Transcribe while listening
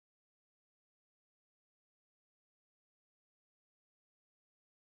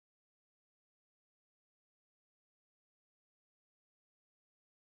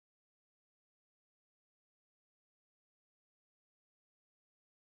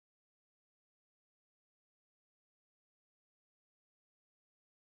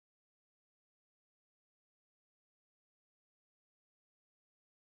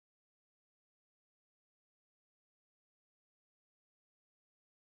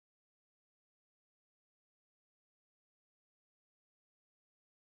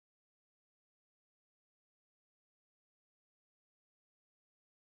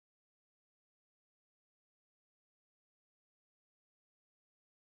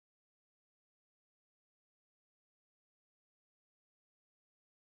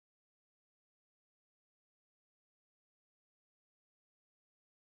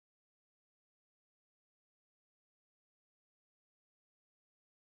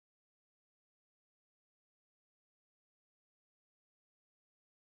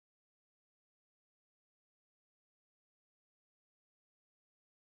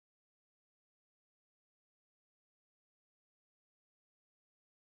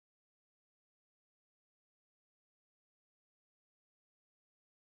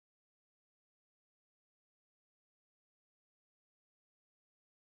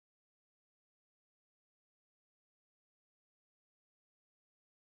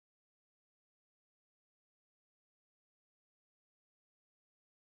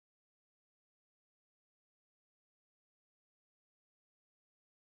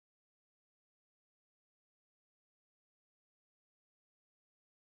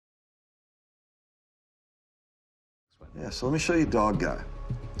Yeah, so let me show you Dog Guy.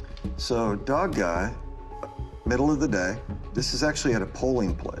 So Dog Guy, middle of the day, this is actually at a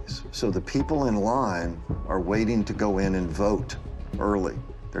polling place. So the people in line are waiting to go in and vote early.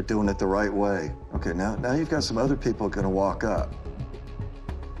 They're doing it the right way. Okay, now you've got some other people gonna walk up.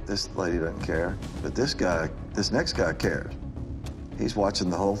 This lady doesn't care, but this next guy cares. He's watching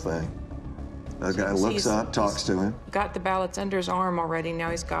the whole thing. The guy looks up, talks to him. Got the ballots under his arm already. Now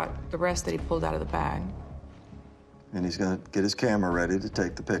he's got the rest that he pulled out of the bag. And he's gonna get his camera ready to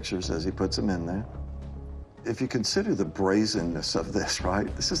take the pictures as he puts them in there. If you consider the brazenness of this,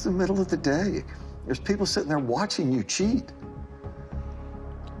 right? This is the middle of the day. There's people sitting there watching you cheat.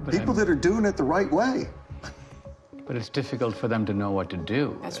 People that are doing it the right way. But it's difficult for them to know what to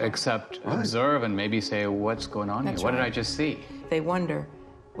do, except observe and maybe say, what's going on here? What did I just see? They wonder,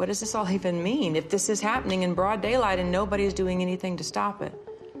 what does this all even mean if this is happening in broad daylight and nobody's doing anything to stop it?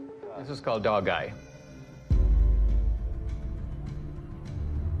 This is called Dog Guy.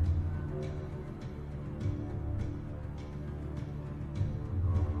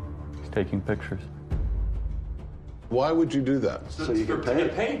 He's taking pictures. Why would you do that? So you get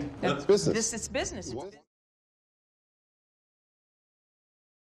paid. That's business. It's business.